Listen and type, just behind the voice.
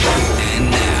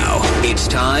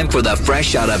time for the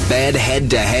Fresh Out of Bed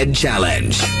Head-to-Head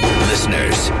Challenge.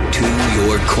 Listeners, to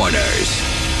your corners.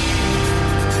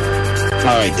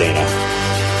 All right, Dana.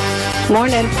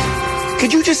 Morning.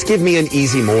 Could you just give me an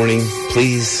easy morning,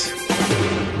 please?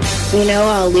 You know,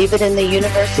 I'll leave it in the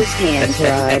universe's hands,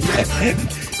 Rod.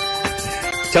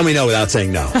 Tell me no without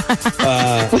saying no.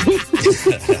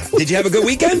 Did you have a good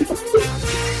weekend?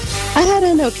 I had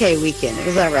an okay weekend. It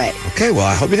was all right. Okay, well,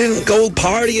 I hope you didn't go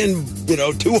partying,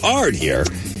 too hard here.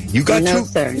 You got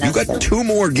two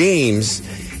more games,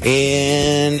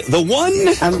 and the one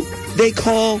they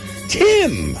call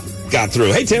Tim got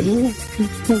through. Hey, Tim.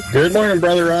 Good morning,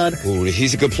 Brother Rod. Ooh,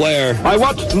 he's a good player. By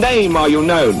what name are you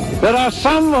known? There are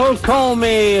some who call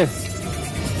me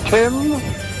Tim.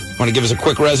 Want to give us a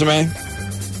quick resume?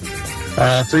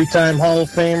 Three-time Hall of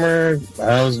Famer.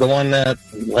 I was the one that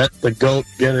let the GOAT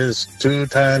get his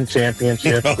two-time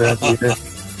championship that year.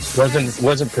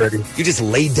 Wasn't pretty. You just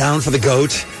laid down for the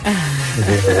GOAT?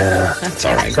 Yeah. That's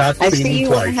all right. I see you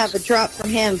want to have a drop for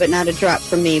him, but not a drop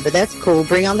for me, but that's cool.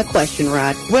 Bring on the question,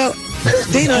 Rod. Well,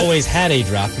 Dana always had a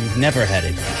drop. You've never had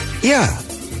a drop. Yeah.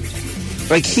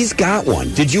 Like, he's got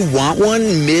one. Did you want one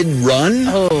mid-run?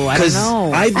 Oh, I don't know.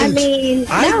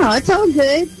 No, it's all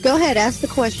good. Go ahead, ask the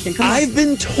question. Come on. I've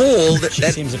been told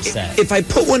that seems upset. If I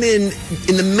put one in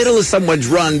the middle of someone's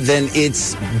run, then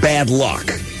it's bad luck.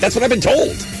 That's what I've been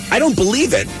told. I don't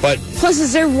believe it, but... Plus,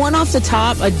 is there one off the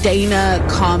top, a Dana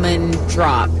common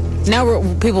drop? Now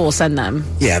people will send them.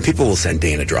 Yeah, people will send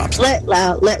Dana drops. Let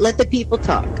the people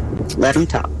talk. Let them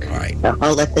talk. All right.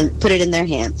 I'll let them put it in their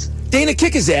hands. Dana,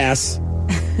 kick his ass.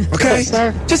 Okay? Yes,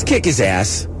 sir. Just kick his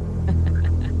ass.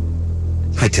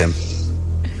 Hi, Tim.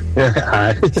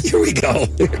 Hi. Here we go.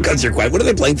 Here comes your question. What are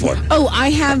they playing for? Oh, I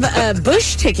have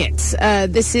Bush tickets.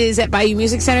 This is at Bayou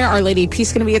Music Center. Our Lady of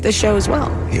Peace going to be at this show as well.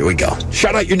 Here we go.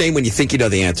 Shout out your name when you think you know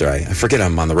the answer. I forget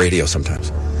I'm on the radio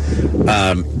sometimes.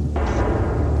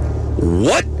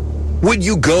 What would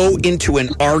you go into an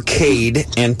arcade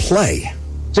and play?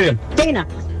 Tim. Dana.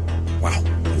 Wow.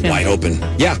 Tim. Wide open.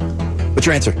 Yeah. What's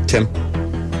your answer, Tim?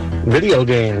 Video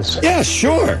games. Yeah,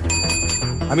 sure.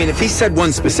 I mean, if he said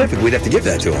one specific, we'd have to give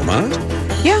that to him, huh?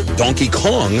 Yeah. Donkey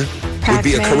Kong would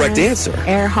be a Pac-Man, correct answer.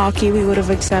 Air hockey we would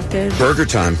have accepted. Burger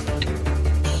time.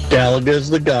 Gallagher's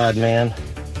the god, man.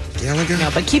 Gallagher? No,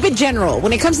 but keep it general.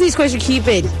 When it comes to these questions, keep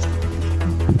it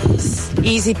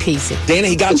easy peasy. Dana,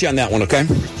 he got you on that one, okay?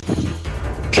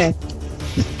 Okay.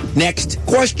 Next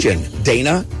question,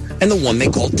 Dana, and the one they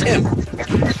call Tim.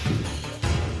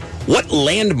 What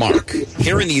landmark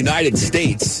here in the United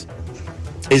States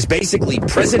is basically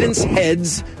presidents'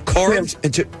 heads carved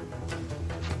into...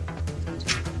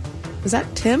 Was that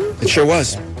Tim? It sure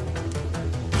was.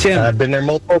 Tim, I've been there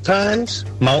multiple times.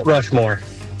 Mount Rushmore.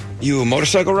 you a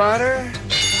motorcycle rider?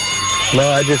 No,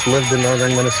 I just lived in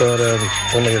northern Minnesota.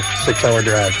 Only a 6-hour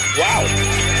drive. Wow.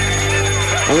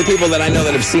 Only people that I know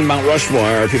that have seen Mount Rushmore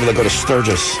are people that go to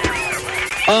Sturgis.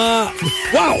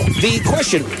 Wow. The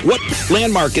question, what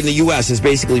landmark in the U.S. is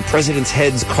basically presidents'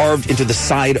 heads carved into the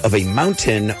side of a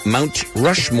mountain, Mount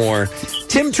Rushmore?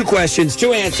 Tim, 2 questions,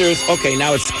 2 answers. Okay,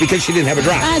 now it's because she didn't have a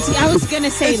drop. I was going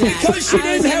to say that. Because she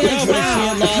didn't have a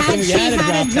drop. If she had a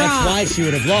drop, that's why she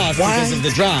would have lost, because of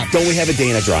the drop. Don't we have a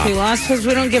Dana drop? We lost because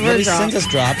we don't give her a Nobody drop. sent us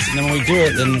drops, and then when we do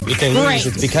it, then if they lose, Right.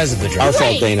 it's because of the drop. Our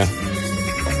fault, Dana.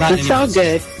 It's all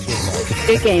good.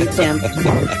 Good game, Tim.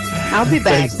 I'll be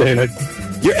back. Thanks, Dana.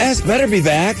 Your ass better be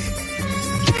back.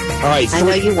 All right. I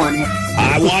know you want it.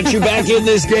 I want you back in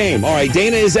this game. All right,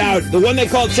 Dana is out. The one they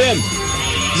call Tim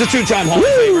is a 2-time Hall of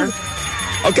Famer.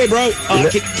 Okay, bro.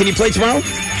 Can you play tomorrow?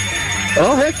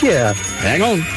 Oh, heck yeah. Hang on.